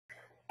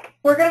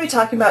We're going to be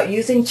talking about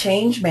using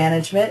change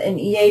management in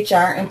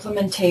EHR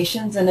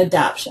implementations and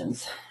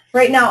adoptions.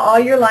 Right now, all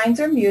your lines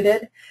are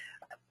muted.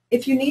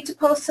 If you need to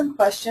post some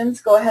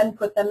questions, go ahead and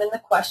put them in the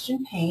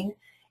question pane,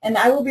 and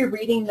I will be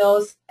reading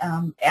those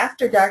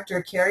after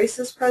Dr.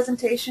 Eccarius'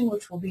 presentation,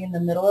 which will be in the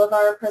middle of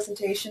our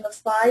presentation of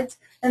slides,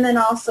 and then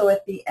also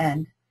at the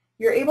end.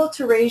 You're able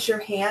to raise your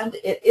hand.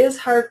 It is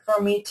hard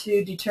for me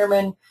to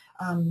determine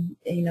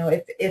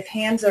if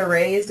hands are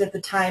raised at the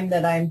time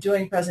that I'm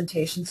doing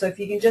presentation, so if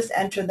you can just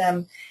enter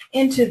them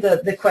into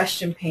the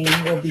question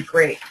pane, will be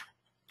great.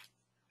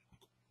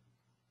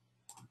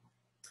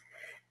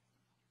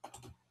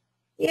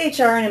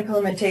 EHR and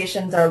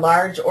implementations are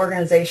large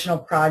organizational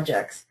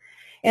projects,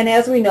 and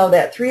as we know,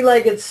 that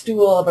three-legged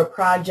stool of a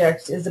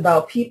project is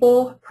about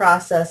people,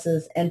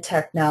 processes, and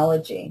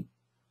technology.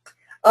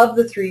 Of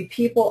the three,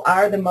 people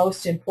are the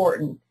most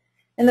important.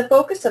 And the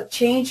focus of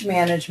change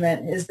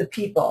management is the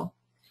people,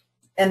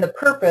 and the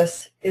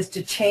purpose is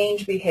to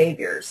change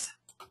behaviors.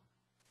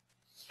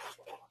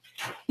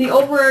 The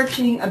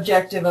overarching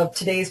objective of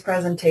today's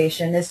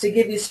presentation is to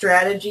give you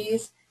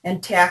strategies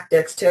and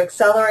tactics to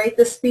accelerate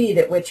the speed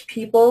at which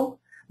people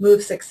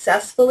move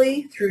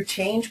successfully through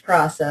change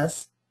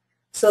process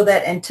so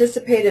that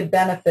anticipated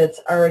benefits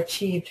are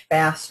achieved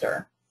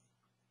faster.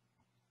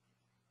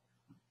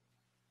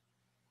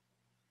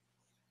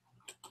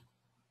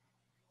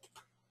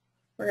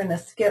 We're going to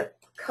skip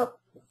a couple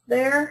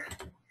there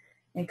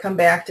and come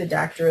back to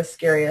Dr.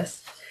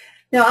 Eccarius.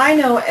 Now, I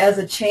know as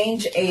a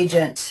change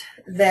agent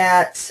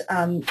that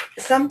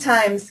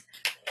sometimes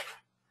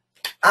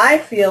I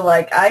feel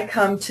like I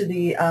come to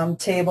the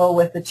table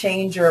with a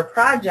change or a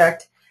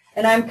project,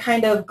 and I'm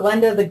kind of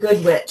Glenda the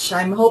Good Witch.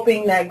 I'm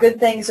hoping that good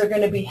things are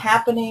going to be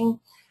happening,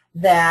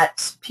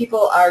 that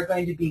people are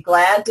going to be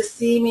glad to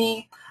see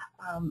me,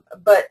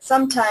 but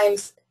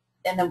sometimes,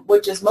 and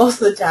which is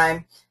most of the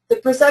time, the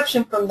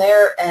perception from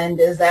their end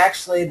is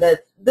actually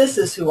that this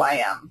is who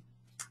I am.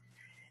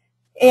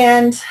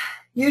 And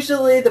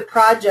usually the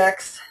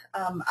projects,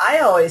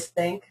 I always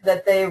think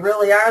that they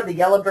really are the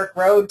yellow brick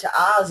road to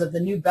Oz of the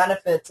new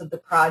benefits of the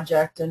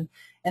project and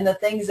the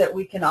things that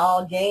we can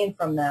all gain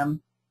from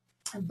them.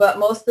 But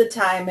most of the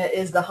time it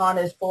is the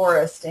haunted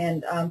forest,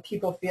 and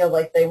people feel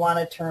like they want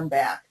to turn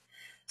back.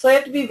 So I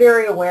have to be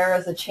very aware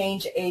as a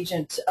change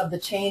agent of the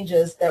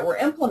changes that we're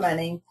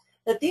implementing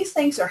that these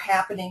things are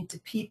happening to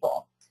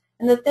people.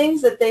 And the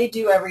things that they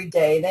do every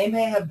day, they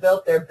may have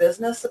built their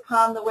business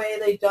upon the way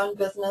they've done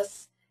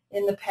business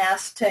in the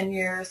past 10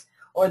 years,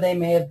 or they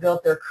may have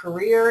built their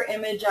career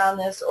image on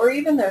this, or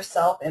even their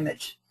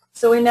self-image.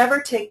 So we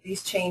never take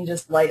these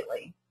changes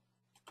lightly.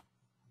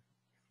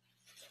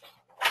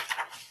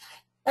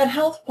 At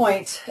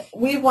HealthPoint,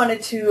 we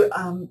wanted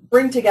to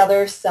bring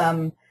together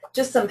some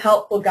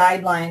helpful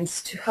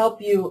guidelines to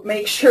help you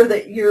make sure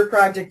that your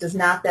project is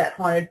not that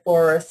haunted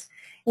forest.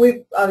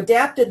 We've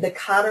adapted the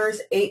Cotter's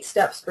 8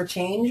 Steps for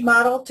Change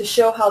model to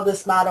show how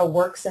this model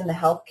works in the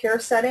healthcare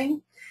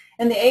setting.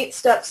 And the 8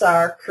 steps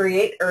are: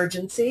 create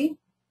urgency,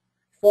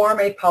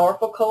 form a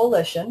powerful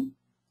coalition,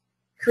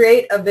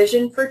 create a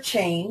vision for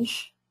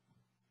change,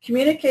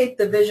 communicate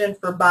the vision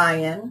for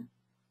buy-in,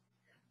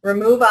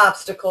 remove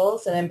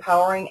obstacles and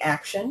empowering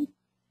action,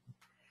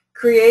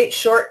 create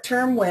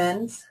short-term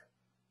wins,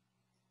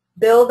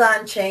 build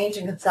on change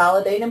and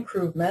consolidate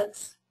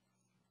improvements,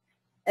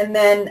 and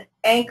then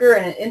anchor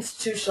and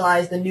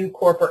institutionalize the new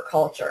corporate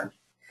culture.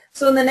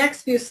 So in the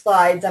next few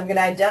slides, I'm going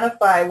to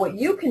identify what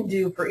you can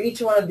do for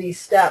each one of these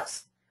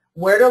steps,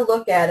 where to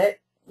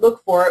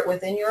look for it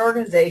within your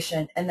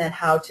organization, and then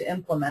how to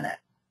implement it.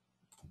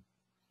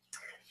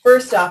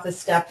 First off is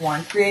step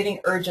 1, creating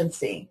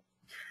urgency.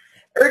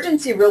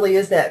 Urgency really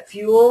is that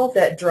fuel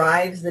that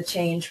drives the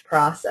change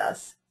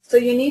process. So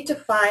you need to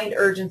find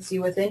urgency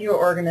within your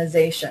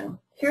organization.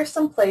 Here's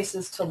some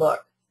places to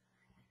look.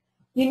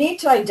 You need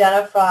to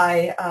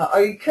identify,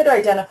 or you could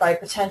identify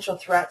potential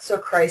threats or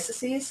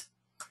crises,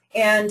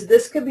 and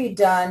this could be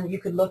done. You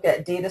could look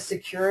at data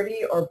security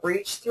or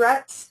breach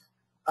threats,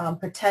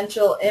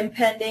 potential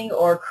impending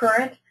or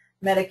current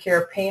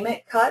Medicare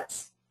payment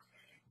cuts.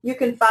 You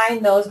can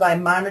find those by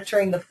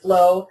monitoring the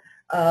flow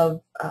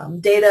of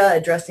data,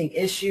 addressing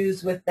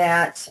issues with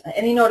that,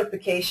 any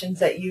notifications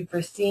that you've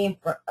received,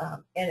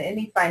 and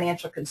any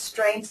financial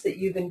constraints that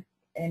you've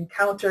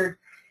encountered,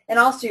 and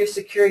also your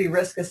security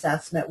risk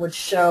assessment would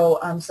show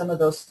some of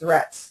those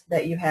threats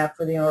that you have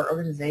for the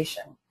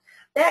organization.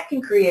 That can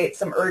create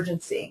some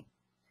urgency.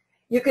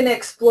 You can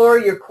explore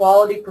your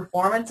quality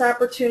performance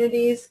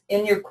opportunities.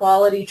 In your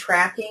quality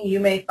tracking, you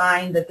may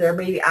find that there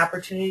may be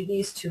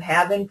opportunities to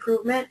have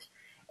improvement,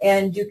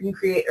 and you can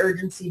create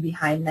urgency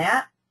behind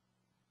that.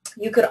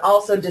 You could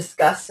also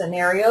discuss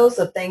scenarios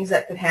of things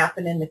that could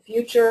happen in the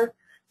future,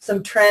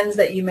 some trends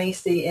that you may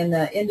see in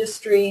the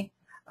industry,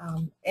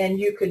 and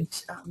you could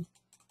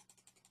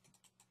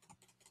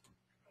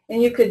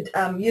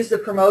use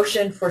the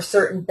promotion for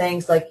certain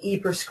things like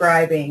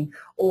e-prescribing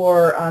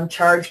or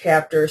charge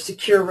captors,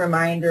 secure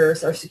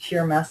reminders, or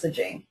secure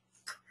messaging.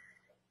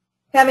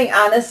 Having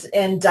honest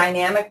and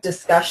dynamic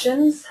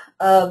discussions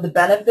of the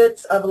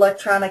benefits of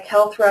electronic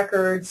health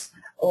records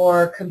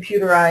or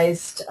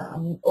computerized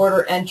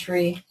order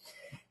entry.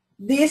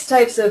 These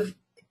types of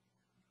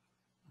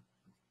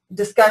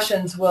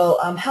discussions will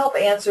help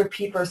answer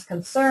people's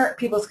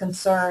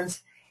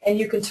concerns, and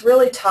you can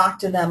really talk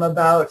to them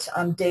about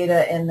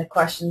data and the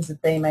questions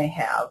that they may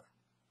have.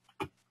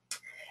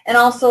 And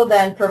also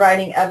then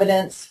providing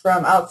evidence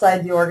from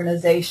outside the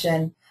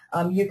organization.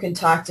 You can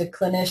talk to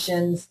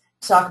clinicians,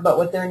 talk about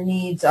what their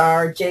needs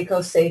are,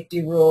 JCO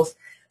safety rules.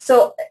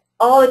 So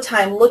all the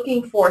time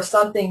looking for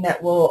something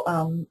that will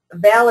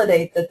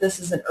validate that this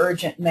is an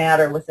urgent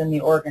matter within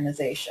the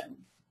organization.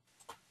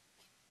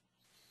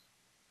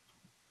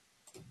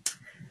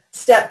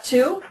 Step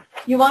 2,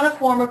 you want to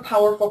form a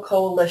powerful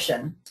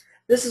coalition.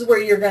 This is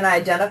where you're going to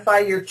identify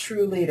your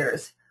true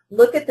leaders.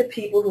 Look at the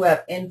people who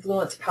have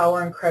influence,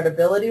 power, and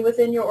credibility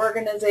within your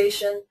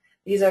organization.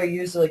 These are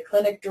usually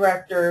clinic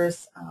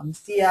directors,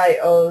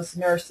 CIOs,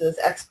 nurses,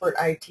 expert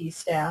IT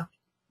staff.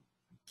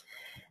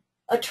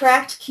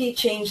 Attract key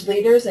change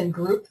leaders and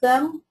group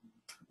them.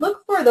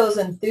 Look for those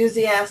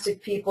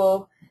enthusiastic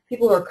people,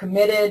 people who are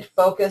committed,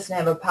 focused, and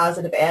have a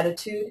positive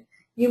attitude.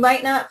 You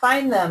might not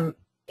find them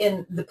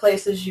in the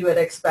places you had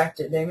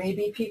expected. There may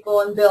be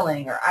people in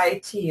billing or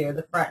IT or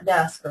the front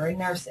desk or in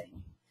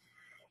nursing.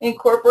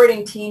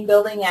 Incorporating team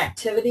building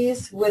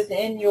activities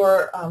within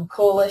your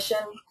coalition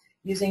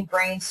using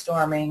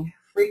brainstorming,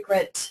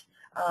 frequent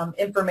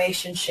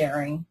information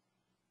sharing.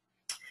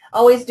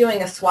 Always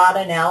doing a SWOT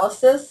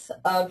analysis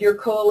of your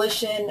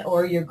coalition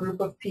or your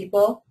group of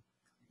people.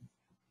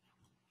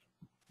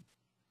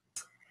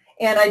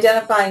 And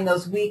identifying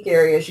those weak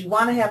areas. You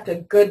want to have a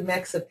good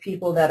mix of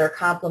people that are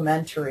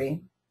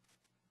complementary.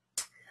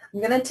 I'm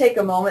going to take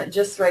a moment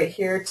just right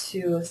here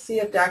to see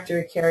if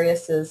Dr.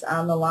 Eccarius is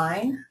on the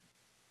line.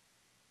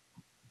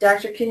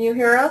 Doctor, can you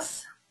hear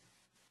us?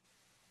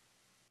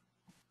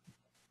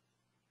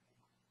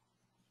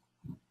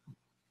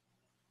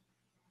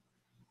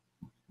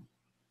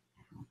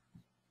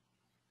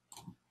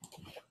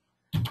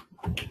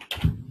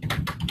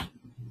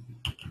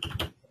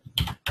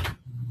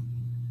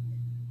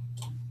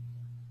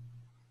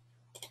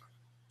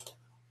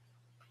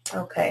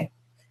 Okay.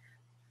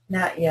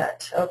 Not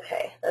yet.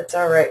 Okay, that's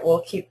all right. We'll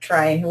keep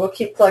trying. We'll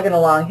keep plugging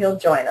along. He'll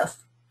join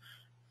us.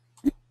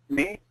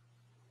 Me?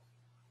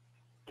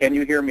 Can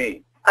you hear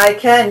me? I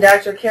can,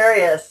 Dr.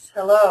 Eccarius.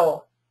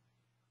 Hello.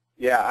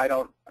 Yeah, I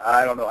don't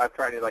know. I've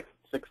tried it like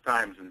 6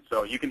 times, and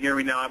so you can hear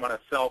me now. I'm on a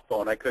cell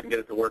phone. I couldn't get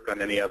it to work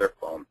on any other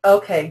phone.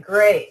 Okay,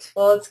 great.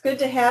 Well, it's good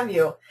to have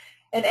you.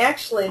 And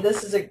actually,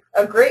 this is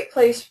a great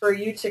place for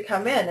you to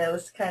come in. It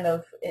was kind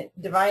of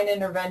divine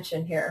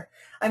intervention here.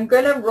 I'm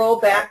going to roll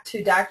back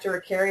to Dr.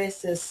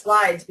 Eccarius'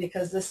 slides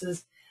because this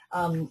is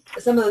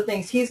some of the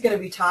things he's going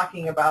to be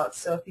talking about.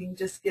 So if you can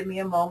just give me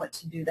a moment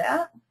to do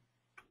that.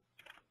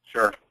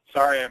 Sure.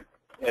 Sorry I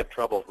had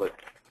trouble with it.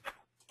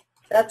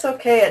 That's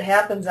okay. It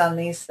happens on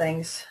these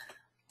things.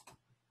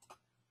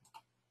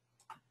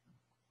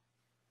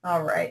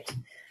 All right.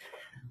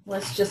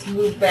 Let's just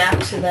move back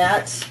to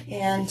that.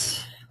 And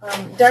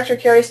Dr.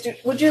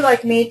 Eccarius, would you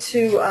like me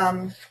to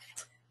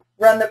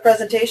run the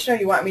presentation, or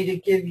you want me to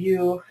give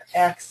you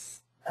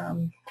access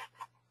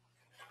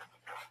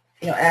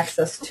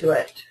to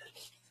it?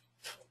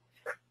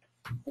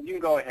 You can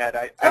go ahead.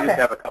 I Okay. just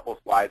have a couple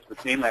slides,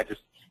 but mainly I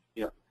just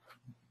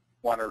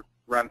want to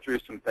run through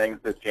some things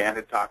that Jan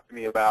had talked to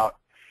me about.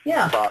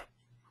 Yeah. About,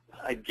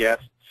 I guess,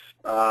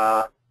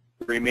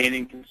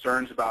 remaining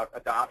concerns about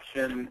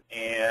adoption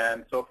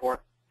and so forth.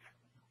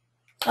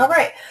 All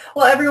right.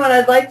 Well, everyone,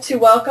 I'd like to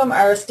welcome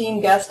our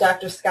esteemed guest,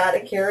 Dr. Scott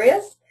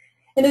Eccarius.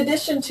 In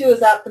addition to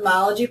his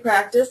ophthalmology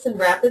practice in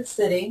Rapid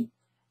City,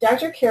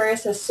 Dr.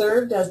 Eccarius has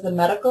served as the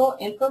Medical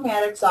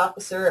Informatics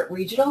Officer at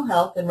Regional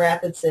Health in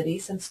Rapid City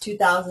since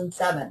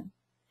 2007.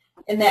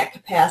 In that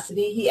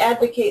capacity, he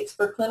advocates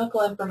for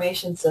clinical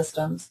information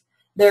systems,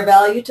 their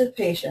value to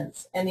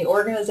patients, and the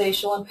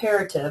organizational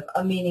imperative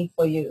of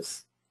meaningful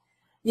use.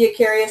 The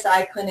Eccarius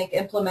Eye Clinic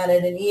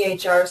implemented an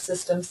EHR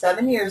system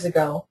 7 years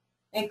ago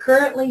and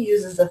currently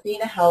uses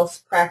Athena Health's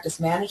practice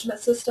management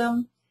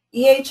system,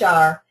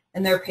 EHR,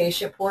 and their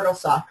patient portal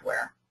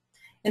software.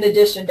 In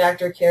addition,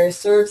 Dr. Eccarius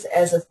serves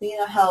as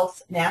Athena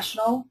Health's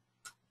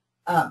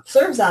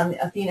serves on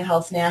Athena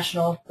Health's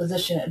National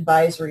Physician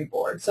Advisory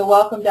Board. So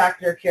welcome,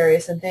 Dr.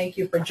 Eccarius, and thank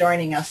you for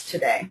joining us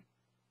today.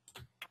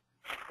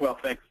 Well,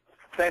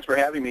 thanks for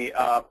having me.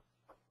 I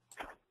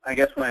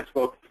guess when I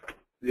spoke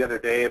the other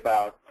day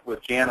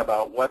with Jan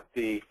about what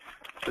the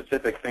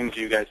specific things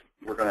you guys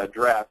were going to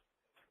address,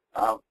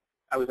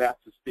 I was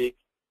asked to speak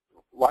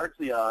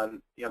largely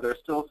on, there's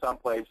still some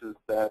places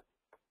that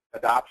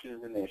adoption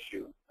is an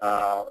issue.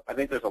 I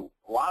think there's a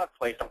lot of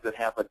places that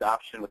have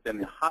adoption within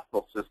the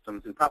hospital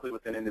systems and probably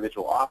within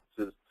individual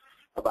offices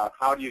about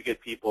how do you get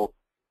people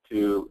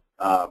to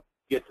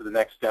get to the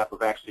next step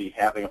of actually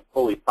having a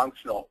fully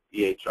functional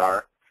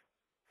EHR.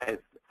 I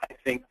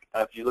think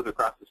if you look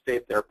across the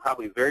state, there are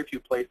probably very few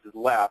places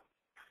left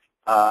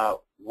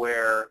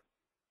where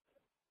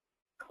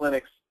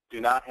clinics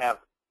do not have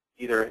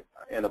either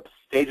in the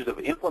stages of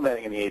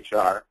implementing an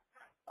EHR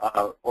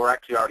or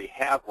actually already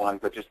have one,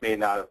 but just may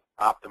not have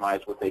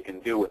optimized what they can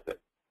do with it,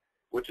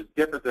 which is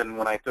different than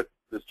when I took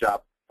this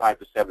job 5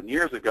 to 7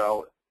 years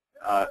ago.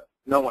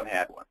 No one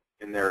had one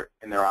in their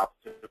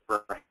office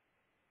for a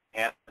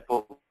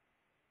handful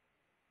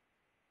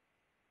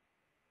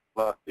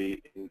of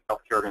the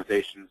healthcare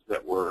organizations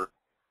that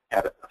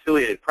had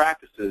affiliated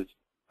practices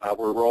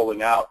were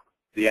rolling out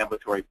the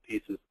ambulatory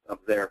pieces of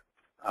their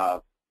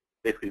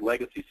basically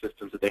legacy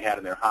systems that they had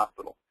in their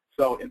hospital.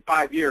 So in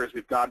 5 years,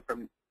 we've gone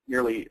from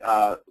nearly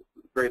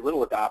very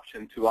little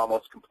adoption to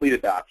almost complete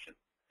adoption.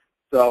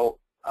 So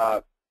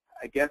I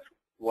guess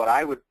what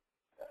I would,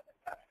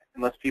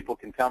 unless people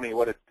can tell me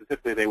what it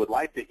specifically they would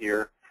like to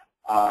hear,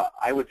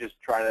 I would just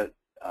try to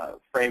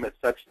frame it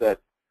such that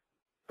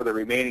for the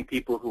remaining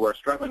people who are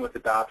struggling with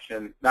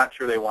adoption, not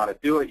sure they want to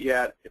do it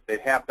yet, if they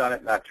have done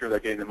it, not sure they're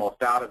getting the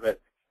most out of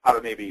it, how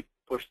to maybe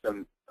push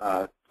them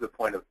to the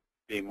point of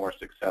being more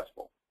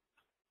successful.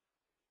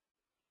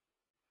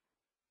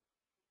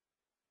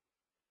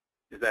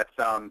 Does that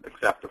sound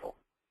acceptable?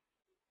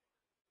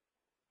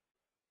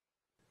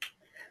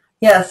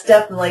 Yes,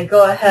 definitely.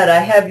 Go ahead. I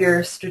have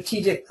your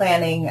strategic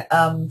planning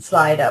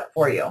slide up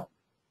for you.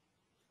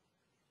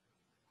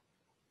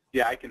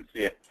 Yeah, I can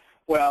see it.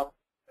 Well,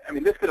 I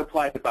mean, this could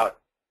apply to about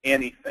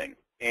anything,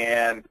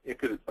 and it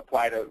could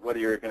apply to whether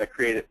you're going to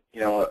create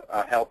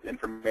a health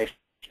information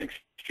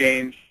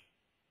exchange.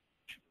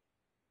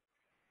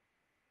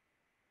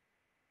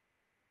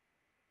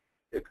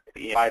 It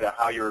could apply to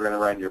how you're going to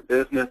run your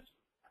business.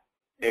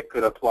 It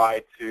could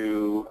apply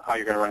to how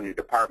you're going to run your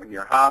department,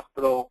 your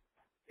hospital.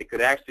 It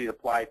could actually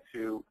apply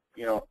to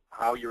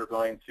how you're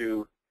going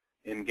to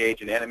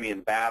engage an enemy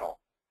in battle,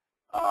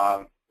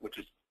 which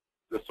is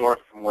the source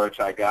from which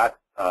I got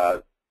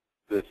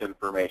this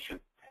information.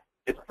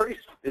 It's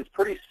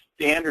pretty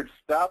standard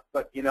stuff,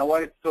 but you know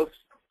what? It's so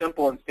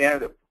simple and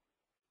standard that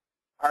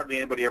hardly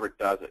anybody ever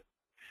does it.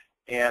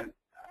 And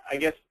I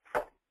guess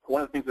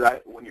one of the things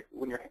that when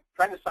you're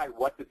trying to decide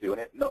what to do,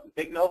 and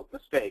make no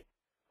mistake,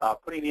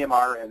 putting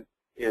EMR in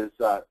is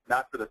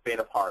not for the faint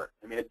of heart.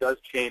 I mean, it does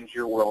change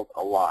your world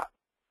a lot.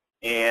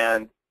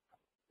 And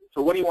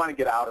so what do you want to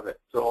get out of it?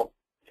 So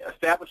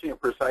establishing a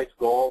precise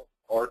goal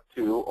or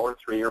 2 or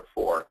 3 or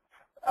 4,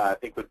 I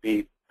think would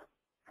be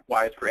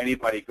wise for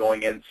anybody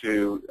going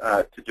into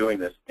to doing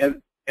this.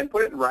 And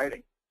put it in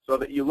writing so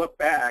that you look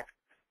back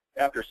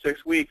after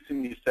 6 weeks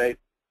and you say,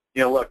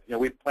 look,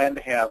 we plan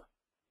to have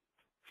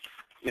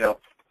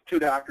 2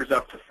 doctors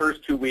up the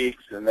first 2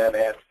 weeks and then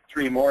add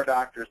 3 more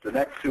doctors the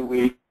next 2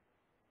 weeks.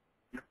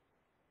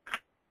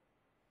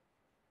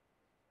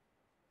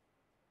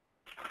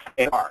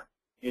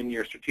 In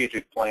your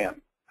strategic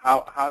plan.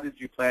 How did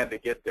you plan to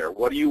get there?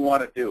 What do you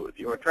want to do? If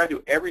you were trying to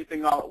do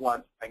everything all at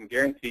once, I can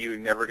guarantee you're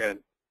going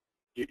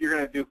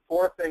to do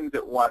 4 things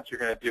at once. You're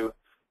going to do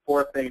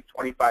 4 things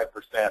 25%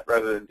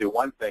 rather than do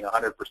one thing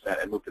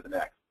 100% and move to the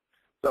next.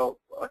 So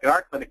like in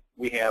our clinic,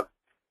 we have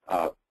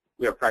a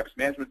practice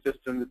management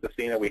system that's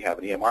Athena, we have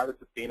an EMR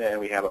that's Athena, and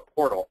we have a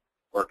portal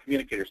or a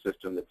communicator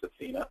system that's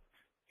Athena.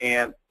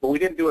 But we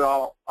didn't do it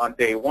all on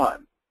day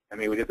 1. I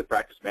mean, we did the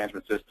practice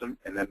management system,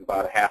 and then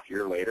about a half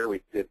year later,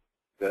 we did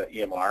the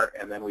EMR,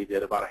 and then we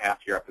did about a half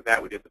year after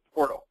that, we did the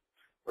portal,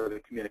 or the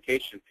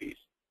communication piece.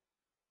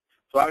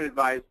 So I would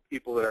advise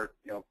people that are,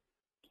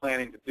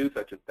 planning to do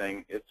such a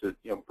thing is to,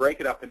 break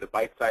it up into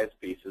bite-sized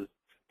pieces,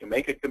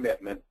 make a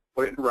commitment,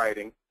 put it in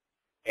writing,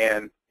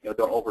 and,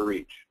 don't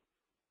overreach.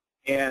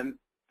 And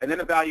then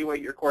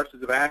evaluate your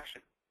courses of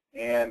action.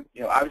 And,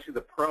 obviously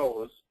the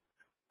pros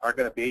are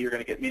going to be you're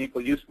going to get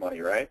meaningful use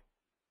money, right?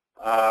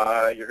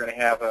 You're going to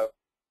have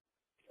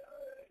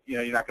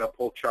you're not going to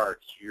pull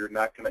charts. You're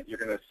going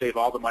to save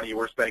all the money you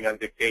were spending on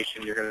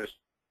dictation. You're going to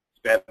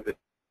spend it,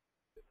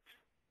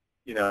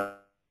 you're going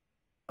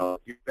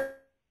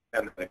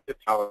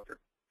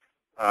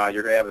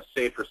to have a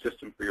safer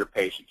system for your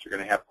patients. You're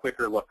going to have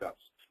quicker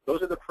lookups.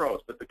 Those are the pros.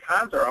 But the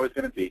cons are always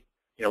going to be,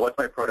 what's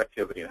my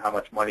productivity and how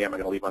much money am I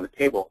going to leave on the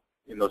table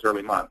in those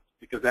early months?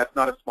 Because that's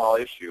not a small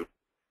issue.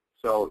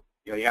 So,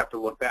 you have to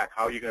look back.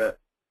 How are you going to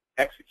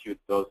execute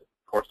those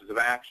courses of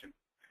action?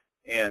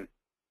 And,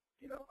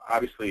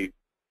 obviously,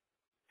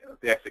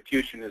 the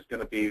execution is going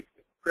to be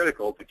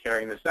critical to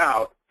carrying this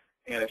out.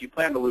 And if you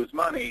plan to lose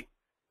money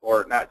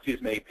or not see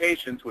as many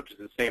patients, which is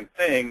the same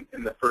thing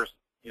in the first,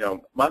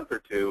 month or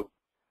 2,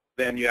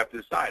 then you have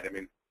to decide,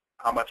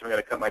 how much am I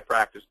going to cut my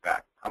practice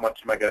back? How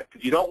much am I going to,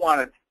 because you don't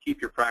want to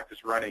keep your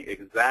practice running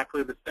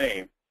exactly the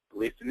same, at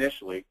least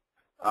initially,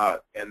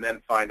 and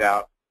then find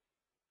out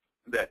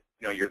that,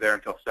 you're there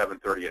until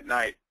 7:30 at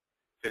night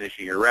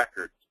finishing your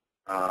records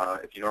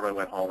if you normally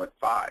went home at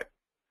 5.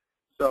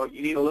 So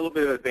you need a little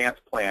bit of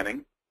advanced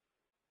planning.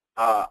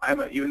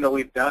 Even though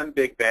we've done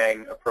big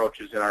bang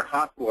approaches in our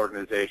hospital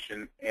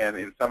organization and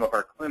in some of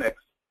our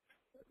clinics,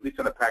 at least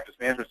on the practice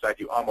management side,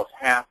 you almost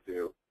have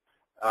to.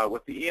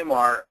 With the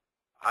EMR,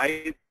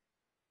 I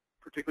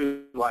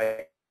particularly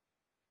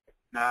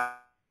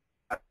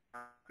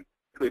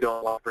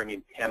don't like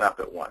bringing 10 up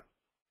at once.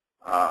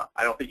 I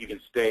don't think you can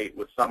stay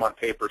with some on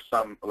paper,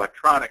 some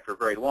electronic for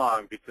very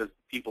long because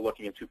people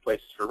looking in two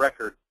places for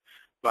records.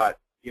 But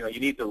you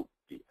need to.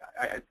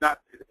 It's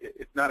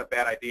not a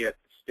bad idea to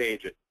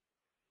stage it,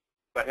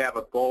 but have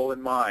a goal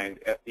in mind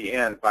at the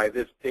end. By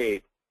this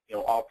date,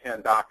 all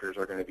 10 doctors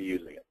are going to be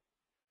using it.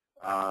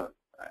 I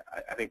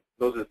think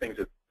those are the things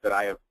that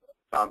I have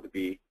found to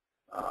be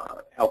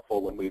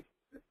helpful when we've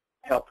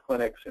helped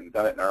clinics and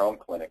done it in our own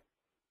clinic.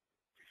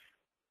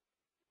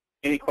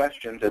 Any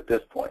questions at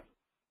this point?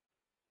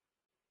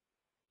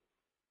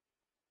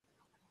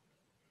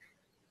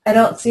 I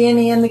don't see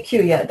any in the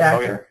queue yet,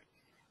 Doctor.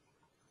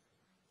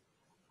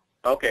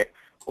 Okay.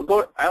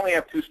 Well, I only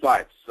have 2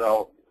 slides,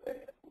 so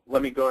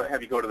let me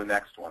have you go to the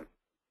next one.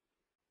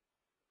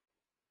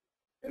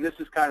 And this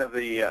is kind of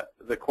the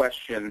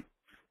question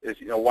is,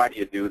 why do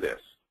you do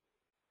this?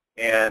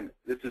 And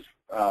this is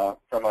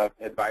from an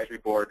advisory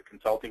board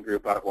consulting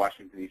group out of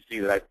Washington, D.C.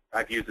 that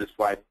I've used this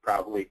slide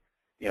probably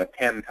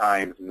 10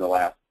 times in the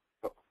last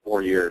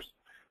 4 years.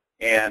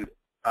 And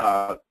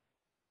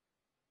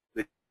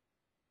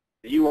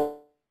you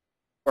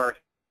are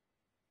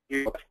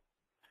here,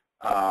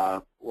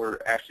 we're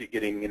actually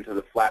getting into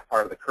the flat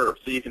part of the curve.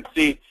 So you can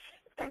see,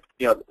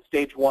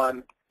 stage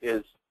 1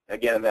 is,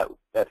 again,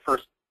 that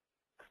first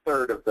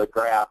third of the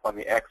graph on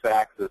the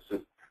x-axis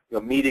is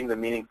meeting the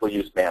meaningful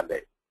use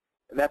mandate.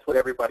 And that's what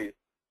everybody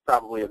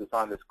probably that's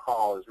on this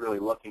call is really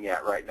looking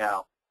at right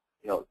now.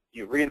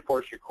 You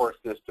reinforce your core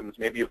systems.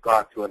 Maybe you've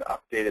gone to an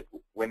updated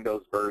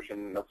Windows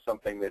version of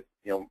something that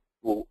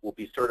will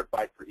be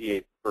certified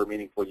for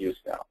meaningful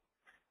use now.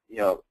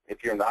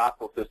 If you're in the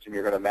hospital system,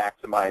 you're going to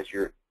maximize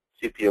your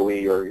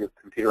CPOE or your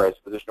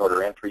computerized physician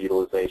order entry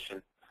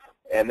utilization,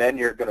 and then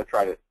you're going to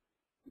try to,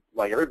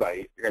 like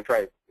everybody, you're going to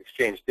try to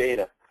exchange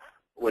data,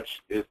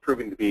 which is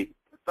proving to be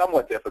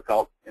somewhat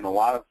difficult in a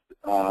lot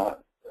of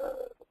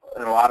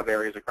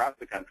areas across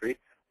the country,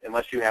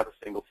 unless you have a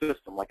single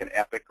system like an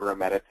Epic or a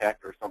Meditech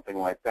or something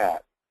like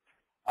that.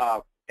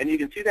 And you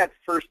can see that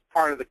first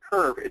part of the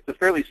curve. It's a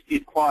fairly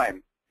steep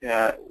climb,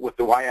 with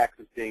the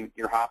y-axis being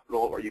your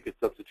hospital, or you could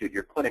substitute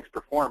your clinic's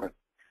performance.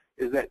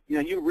 Is that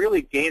you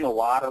really gain a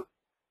lot of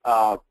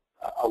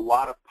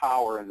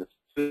power in the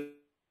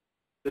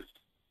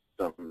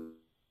system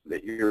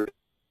that you're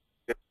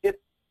hit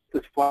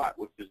this flat,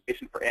 which is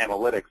for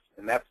analytics,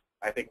 and that's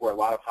I think where a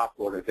lot of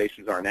hospital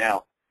organizations are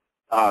now,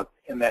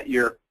 in that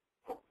your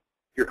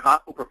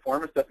hospital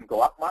performance doesn't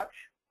go up much,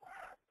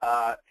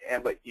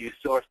 but you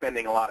still are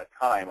spending a lot of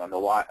time on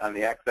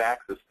the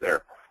x-axis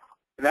there,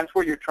 and that's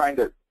where you're trying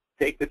to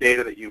take the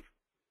data that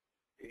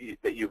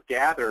you've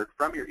gathered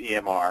from your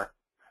EMR.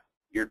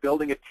 You're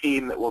building a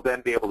team that will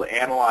then be able to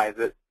analyze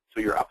it, so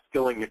you're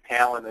upskilling your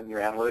talent and your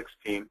analytics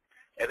team,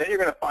 and then you're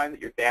going to find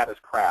that your data is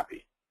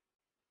crappy.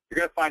 You're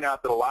going to find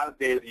out that a lot of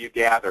data that you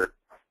gathered,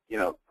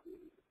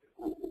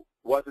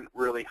 wasn't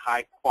really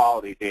high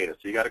quality data.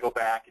 So you got to go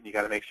back and you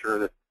got to make sure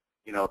that,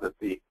 that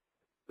the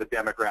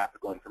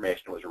demographical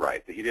information was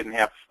right, that you didn't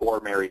have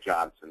 4 Mary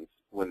Johnsons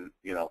when,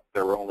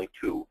 there were only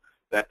 2,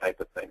 that type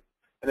of thing.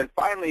 And then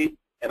finally,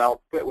 and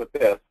I'll quit with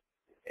this,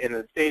 in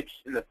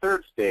the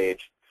third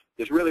stage,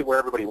 is really where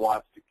everybody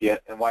wants to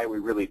get and why we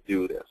really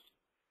do this,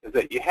 is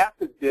that you have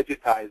to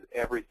digitize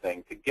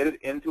everything to get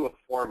it into a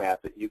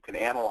format that you can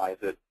analyze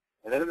it.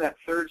 And then in that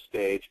third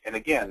stage, and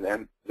again,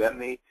 then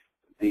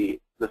the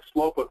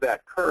slope of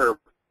that curve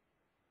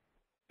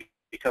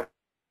becomes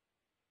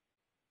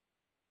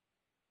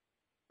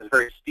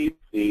very steep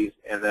disease,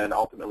 and then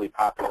ultimately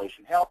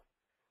population health,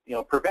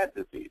 prevent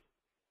disease.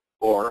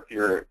 Or if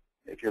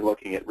you're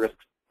looking at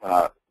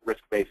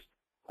risk-based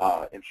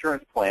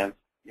insurance plans,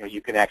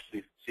 you can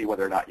actually see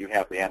whether or not you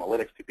have the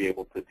analytics to be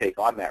able to take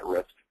on that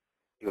risk,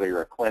 whether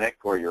you're a clinic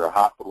or you're a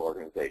hospital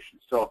organization.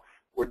 So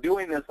we're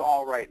doing this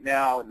all right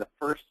now in the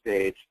first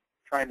stage,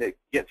 trying to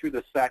get through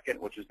the second,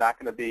 which is not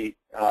going to be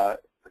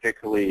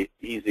particularly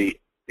easy,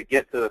 to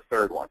get to the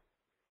third one.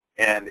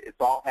 And it's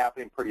all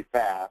happening pretty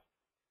fast.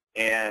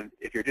 And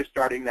if you're just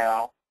starting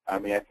now, I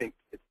mean, I think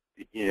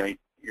you're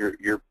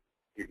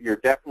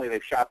definitely,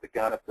 they've shot the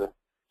gun at the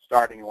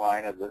starting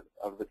line of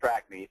the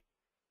track meet.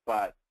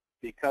 But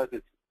because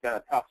it's been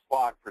a tough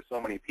slog for so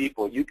many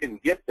people, you can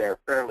get there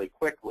fairly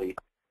quickly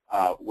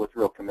with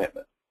real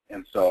commitment.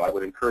 And so I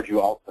would encourage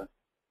you all to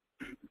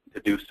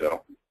do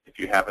so if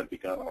you haven't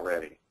begun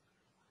already.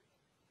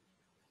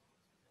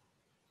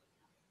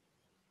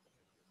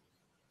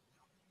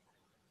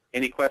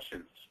 Any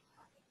questions?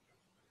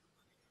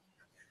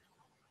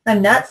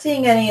 I'm not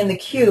seeing any in the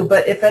queue,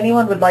 but if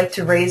anyone would like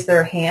to raise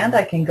their hand,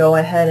 I can go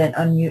ahead and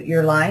unmute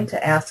your line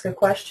to ask a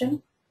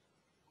question.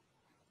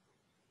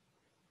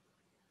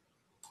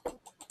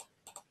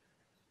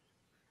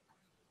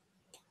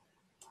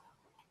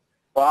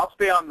 Well, I'll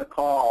stay on the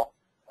call,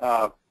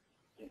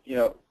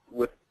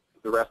 with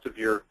the rest of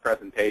your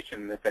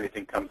presentation. If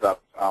anything comes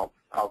up, I'll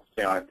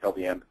stay on until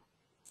the end.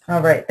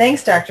 All right.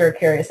 Thanks, Dr.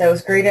 Eccarius. That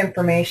was great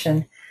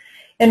information.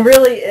 And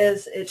really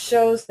it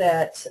shows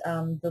that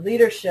the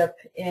leadership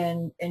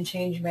in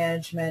change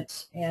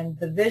management and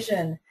the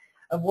vision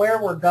of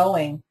where we're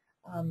going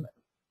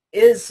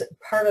is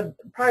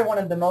probably one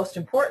of the most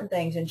important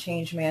things in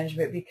change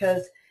management,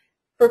 because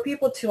for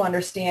people to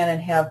understand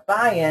and have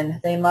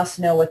buy-in, they must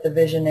know what the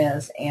vision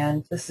is,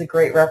 and this is a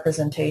great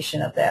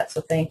representation of that,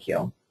 so thank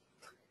you.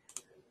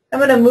 I'm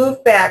going to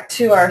move back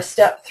to our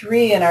step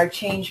 3 in our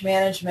change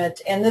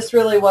management, and this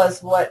really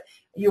was what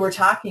you were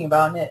talking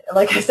about, and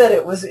like I said,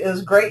 it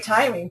was great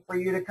timing for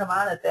you to come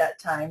on at that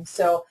time.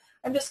 So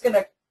I'm just going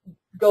to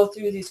go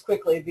through these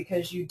quickly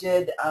because you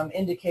did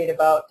indicate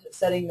about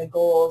setting the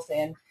goals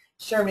and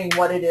determining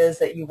what it is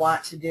that you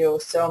want to do.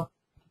 So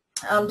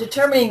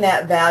determining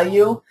that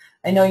value,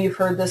 I know you've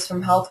heard this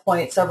from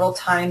HealthPoint several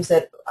times,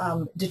 that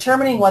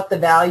determining what the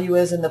value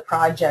is in the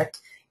project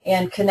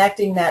and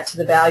connecting that to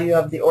the value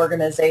of the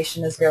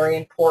organization is very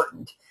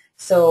important.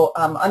 So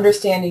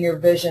understanding your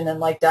vision, and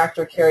like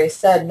Dr. Eccarius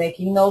said,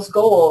 making those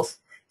goals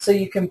so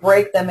you can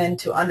break them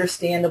into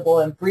understandable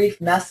and brief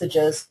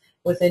messages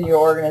within your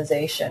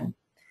organization.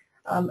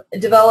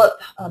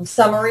 Develop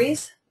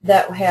summaries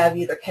that have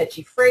either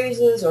catchy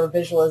phrases or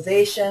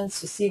visualizations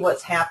to see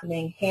what's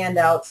happening,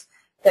 handouts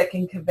that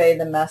can convey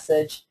the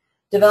message.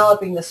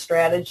 Developing the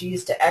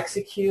strategies to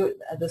execute.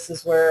 This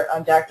is where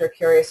Dr.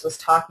 Eccarius was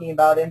talking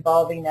about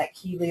involving that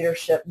key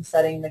leadership and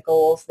setting the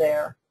goals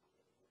there.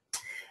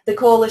 The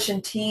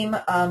coalition team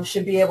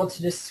should be able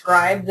to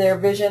describe their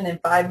vision in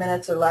 5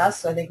 minutes or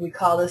less. So I think we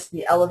call this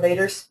the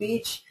elevator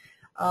speech.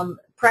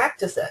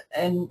 Practice it,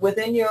 and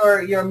within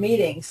your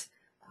meetings,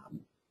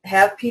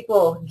 have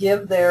people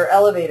give their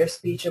elevator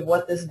speech of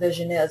what this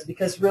vision is,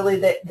 because really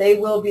they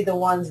will be the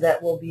ones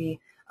that will be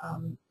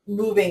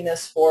moving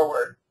this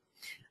forward.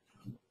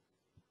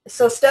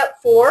 So step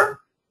 4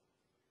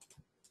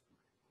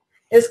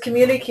 is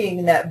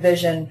communicating that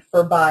vision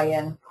for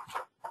buy-in.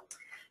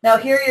 Now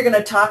here you're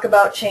going to talk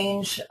about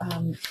change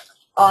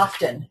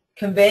often,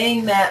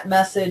 conveying that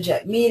message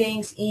at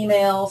meetings,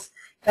 emails,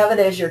 have it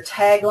as your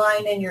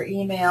tagline in your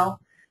email.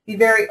 Be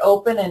very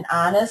open and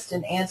honest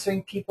in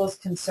answering people's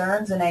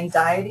concerns and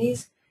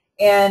anxieties,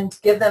 and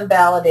give them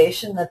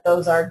validation that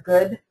those are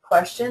good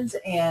questions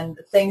and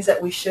things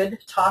that we should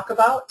talk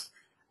about.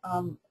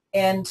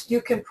 And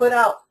you can put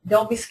out,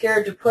 don't be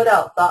scared to put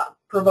out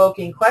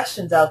thought-provoking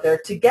questions out there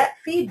to get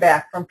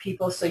feedback from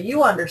people so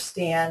you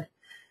understand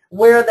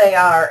where they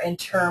are in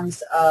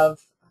terms of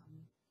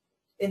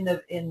in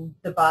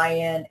the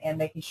buy-in and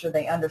making sure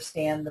they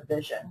understand the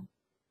vision.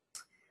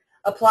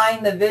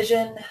 Applying the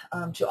vision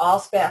to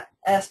all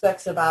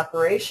aspects of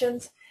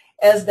operations,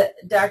 as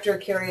Dr.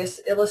 Eccarius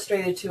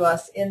illustrated to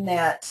us in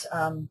that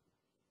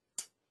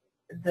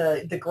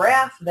the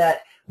graph,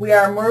 that we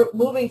are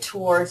moving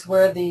towards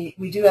where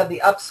we do have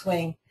the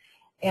upswing,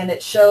 and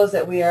it shows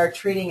that we are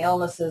treating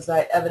illnesses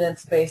by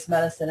evidence-based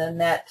medicine, and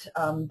that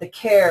the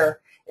care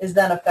is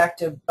then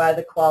affected by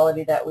the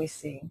quality that we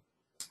see.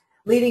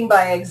 Leading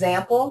by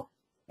example,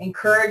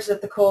 encourage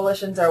that the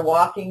coalitions are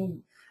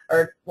walking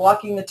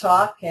the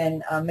talk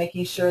and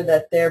making sure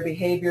that their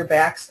behavior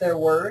backs their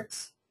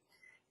words.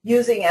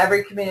 Using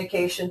every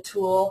communication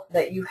tool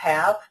that you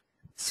have.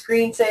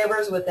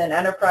 Screensavers within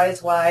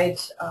enterprise-wide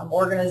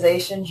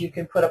organizations, you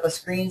can put up a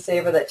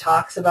screensaver that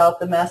talks about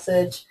the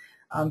message.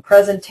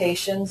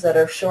 Presentations that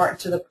are short and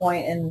to the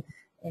point,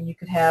 and you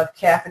could have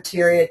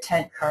cafeteria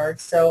tent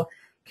cards. So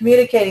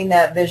communicating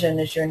that vision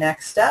is your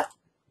next step.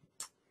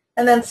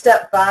 And then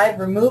step 5,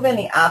 remove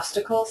any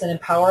obstacles and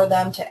empower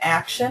them to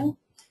action.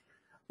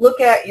 Look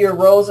at your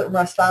roles and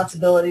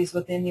responsibilities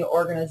within the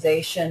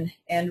organization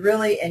and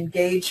really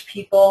engage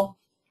people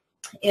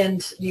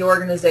in the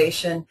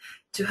organization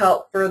to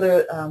help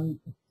further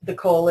the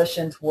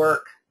coalition's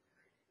work.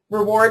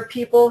 Reward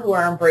people who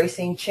are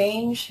embracing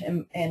change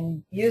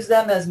and use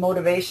them as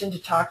motivation to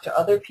talk to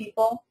other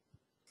people.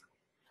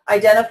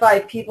 Identify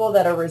people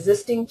that are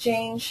resisting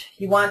change.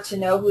 You want to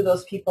know who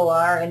those people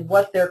are and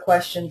what their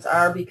questions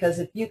are, because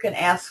if you can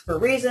ask for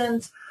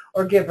reasons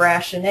or give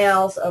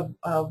rationales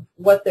of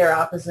what their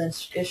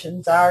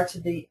oppositions are to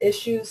the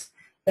issues,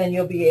 then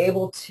you'll be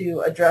able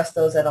to address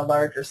those at a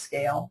larger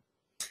scale.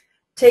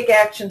 Take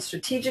action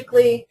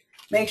strategically.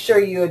 Make sure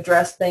you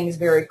address things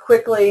very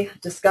quickly.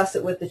 Discuss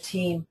it with the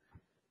team.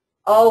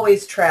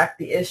 Always track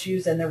the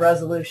issues and the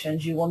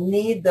resolutions. You will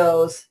need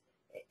those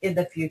in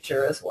the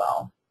future as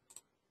well.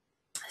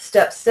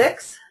 Step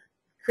 6,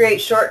 create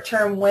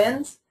short-term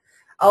wins.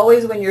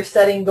 Always when you're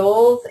setting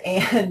goals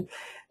and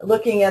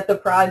looking at the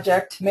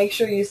project, make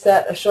sure you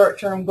set a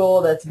short-term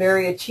goal that's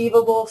very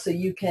achievable so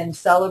you can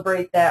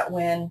celebrate that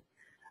win.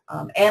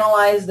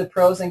 Analyze the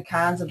pros and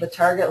cons of the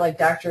target, like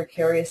Dr.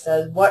 Eccarius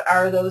says. What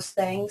are those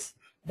things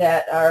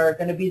that are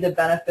going to be the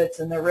benefits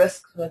and the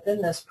risks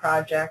within this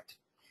project?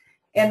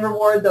 And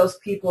reward those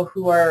people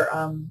who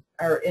are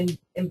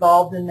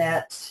involved in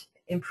that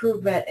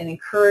improvement, and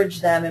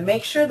encourage them and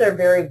make sure they're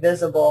very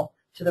visible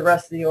to the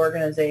rest of the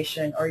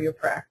organization or your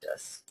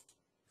practice.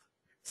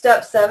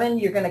 Step 7,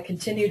 you're going to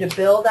continue to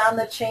build on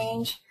the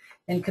change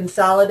and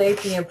consolidate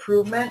the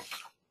improvement.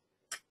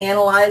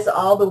 Analyze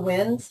all the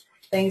wins,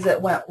 things that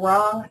went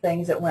wrong,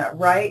 things that went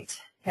right.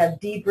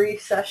 Have debrief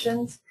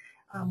sessions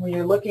when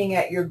you're looking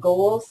at your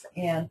goals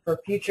and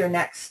for future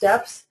next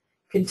steps.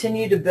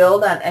 Continue to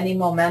build on any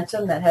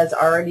momentum that has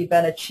already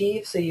been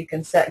achieved so you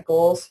can set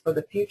goals for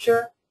the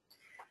future.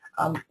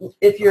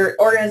 If your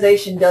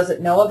organization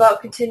doesn't know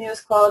about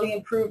continuous quality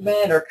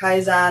improvement or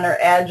Kaizen or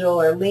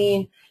Agile or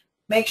Lean,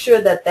 make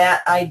sure that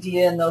that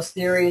idea and those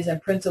theories and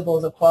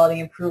principles of quality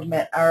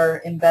improvement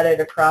are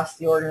embedded across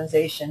the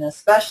organization,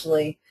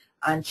 especially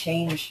on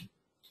change.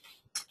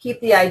 Keep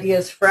the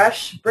ideas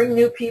fresh. Bring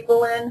new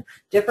people in.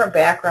 Different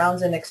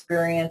backgrounds and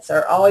experience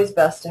are always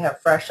best to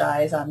have fresh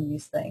eyes on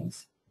these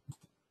things.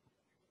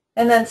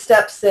 And then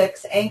step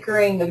 6,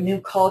 anchoring the new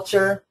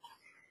culture.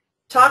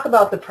 Talk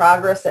about the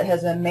progress that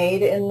has been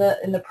made in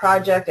the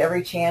project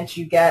every chance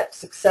you get,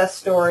 success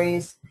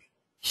stories,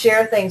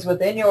 share things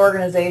within your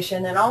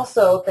organization and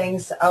also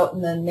things out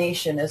in the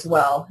nation as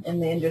well, in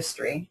the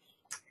industry.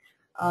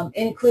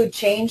 Include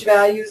change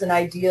values and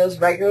ideas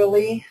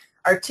regularly.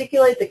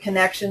 Articulate the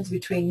connections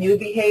between new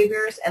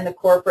behaviors and the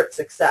corporate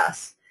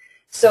success.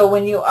 So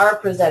when you are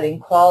presenting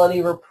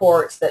quality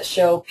reports that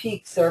show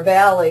peaks or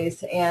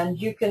valleys, and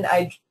you can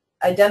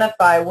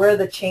identify where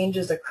the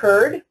changes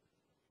occurred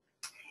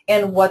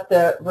and what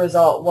the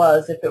result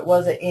was, if it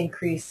was an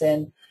increase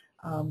in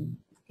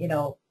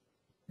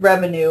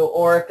revenue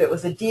or if it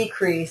was a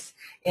decrease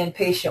in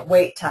patient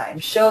wait time.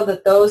 Show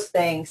that those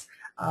things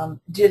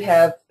did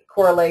have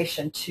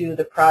correlation to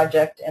the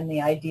project and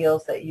the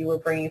ideals that you were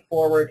bringing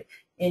forward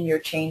in your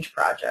change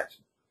project.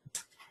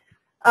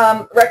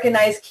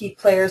 Recognize key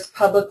players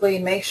publicly.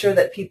 Make sure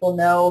that people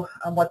know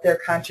what their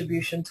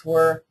contributions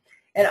were.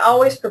 And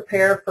always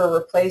prepare for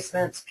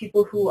replacements.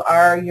 People who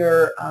are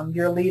your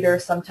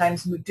leaders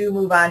sometimes do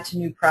move on to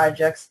new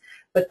projects,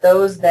 but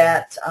those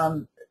that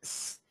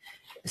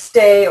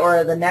stay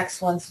or the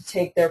next ones to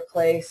take their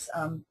place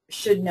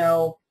should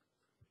know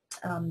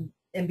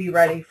and be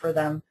ready for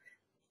them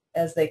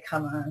as they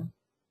come on.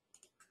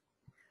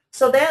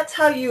 So that's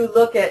how you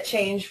look at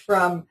change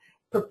from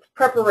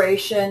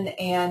preparation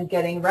and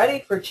getting ready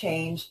for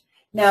change.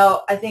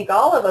 Now, I think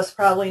all of us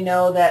probably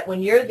know that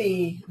when you're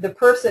the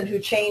person who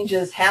change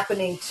is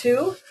happening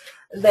to,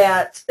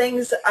 that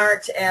things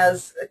aren't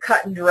as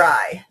cut and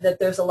dry, that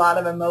there's a lot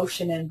of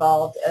emotion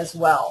involved as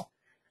well.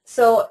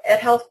 So at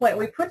HealthPoint,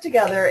 we put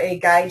together a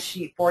guide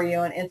sheet for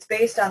you, and it's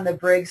based on the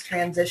Briggs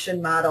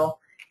transition model.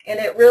 And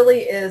it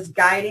really is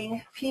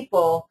guiding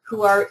people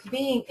who are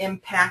being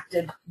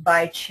impacted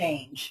by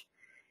change.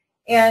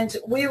 And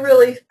we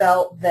really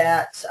felt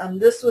that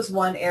this was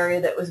one area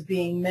that was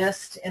being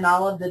missed in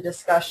all of the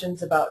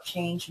discussions about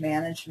change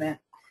management.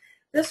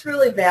 This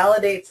really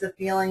validates the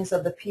feelings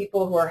of the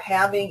people who are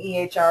having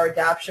EHR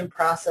adoption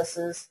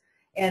processes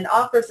and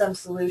offers them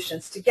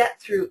solutions to get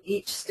through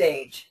each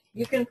stage.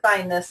 You can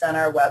find this on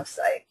our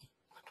website.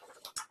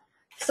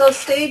 So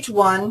stage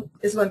 1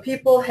 is when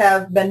people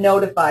have been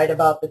notified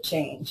about the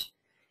change.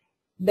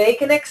 They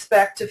can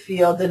expect to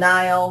feel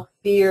denial,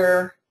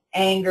 fear,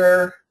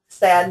 anger,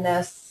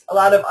 sadness. A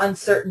lot of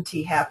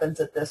uncertainty happens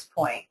at this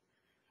point.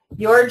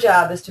 Your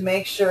job is to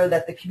make sure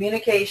that the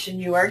communication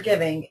you are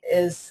giving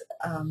is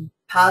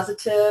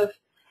positive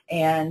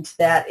and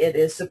that it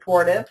is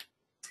supportive.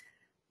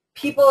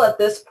 People at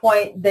this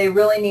point, they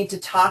really need to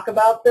talk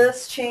about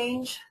this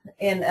change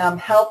in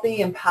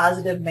healthy and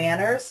positive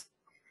manners.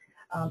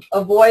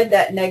 Avoid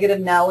that negative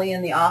Nelly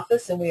in the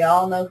office, and we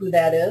all know who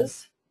that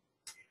is.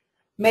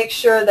 Make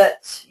sure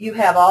that you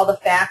have all the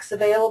facts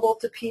available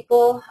to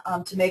people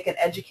to make an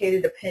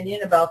educated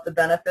opinion about the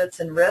benefits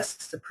and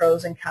risks, the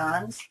pros and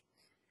cons.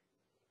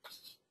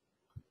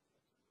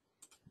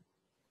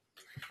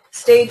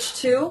 Stage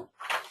 2,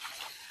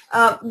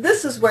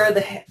 this is where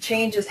the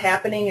change is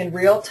happening in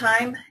real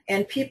time,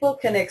 and people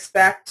can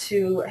expect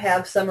to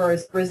have some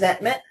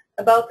resentment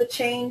about the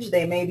change.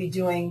 They may be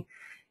doing,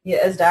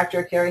 as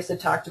Dr. Eccarius had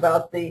talked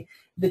about, the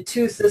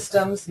two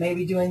systems,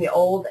 maybe doing the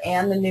old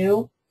and the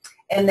new.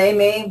 And they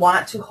may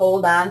want to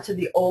hold on to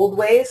the old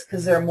ways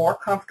because they're more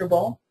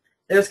comfortable.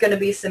 There's going to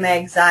be some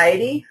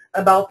anxiety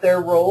about their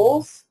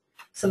roles,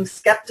 some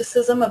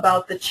skepticism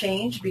about the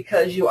change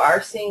because you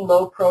are seeing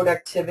low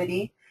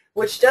productivity,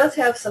 which does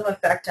have some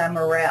effect on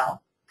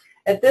morale.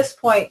 At this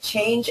point,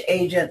 change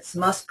agents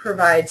must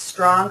provide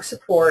strong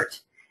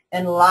support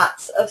and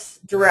lots of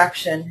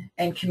direction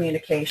and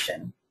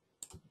communication.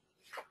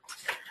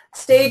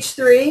 Stage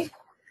 3,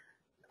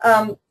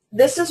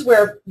 this is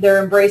where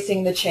they're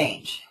embracing the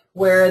change,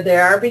 where they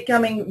are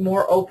becoming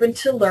more open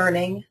to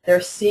learning.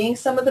 They're seeing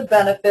some of the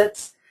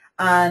benefits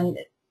on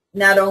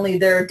not only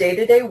their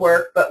day-to-day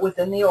work, but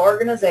within the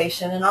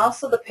organization and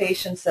also the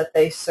patients that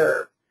they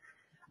serve.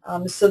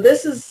 So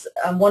this is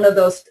one of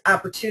those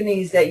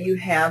opportunities that you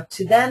have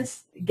to then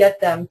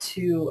get them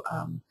to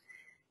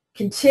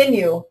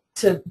continue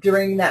to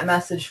bring that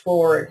message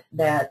forward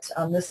that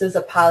this is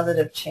a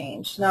positive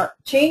change. Now,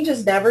 change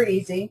is never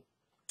easy.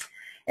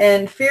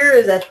 And fear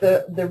is at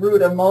the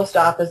root of most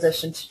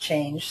opposition to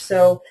change.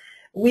 So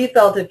we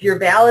felt if you're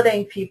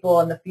validating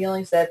people and the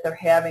feelings that they're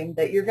having,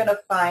 that you're going to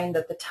find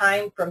that the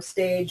time from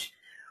stage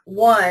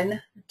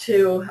 1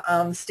 to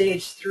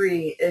stage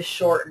 3 is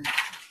shortened.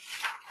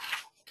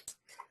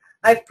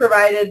 I've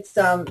provided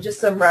just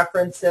some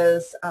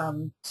references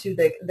to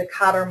the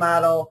Cotter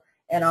model,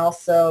 and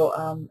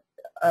also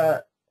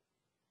a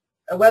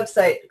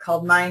website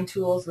called Mind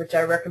Tools, which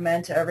I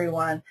recommend to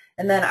everyone.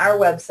 And then our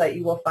website,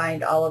 you will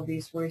find all of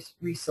these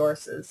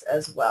resources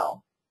as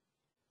well.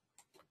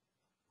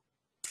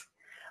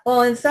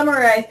 Well, in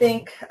summary, I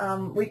think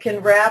we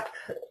can wrap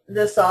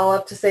this all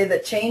up to say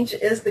that change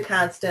is the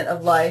constant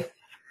of life.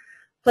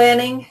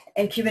 Planning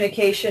and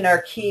communication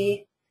are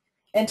key,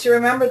 and to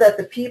remember that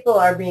the people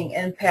are being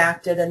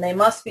impacted and they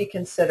must be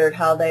considered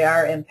how they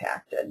are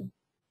impacted.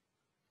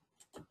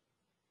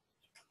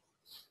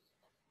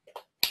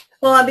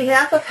 Well, on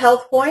behalf of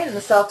HealthPoint and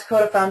the South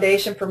Dakota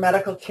Foundation for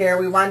Medical Care,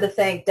 we wanted to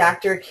thank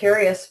Dr.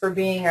 Eccarius for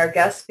being our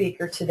guest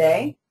speaker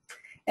today,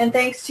 and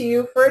thanks to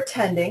you for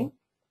attending.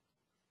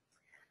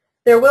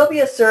 There will be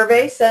a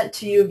survey sent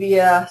to you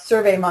via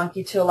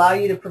SurveyMonkey to allow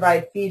you to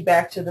provide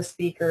feedback to the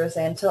speakers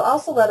and to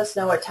also let us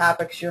know what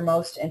topics you're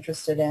most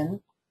interested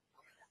in.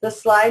 The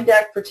slide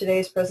deck for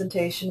today's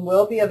presentation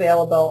will be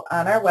available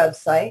on our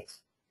website.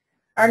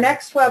 Our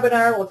next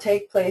webinar will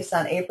take place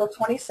on April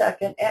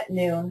 22nd at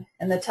noon,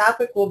 and the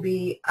topic will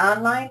be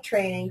online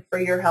training for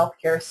your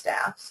healthcare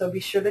staff, so be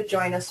sure to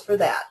join us for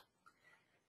that.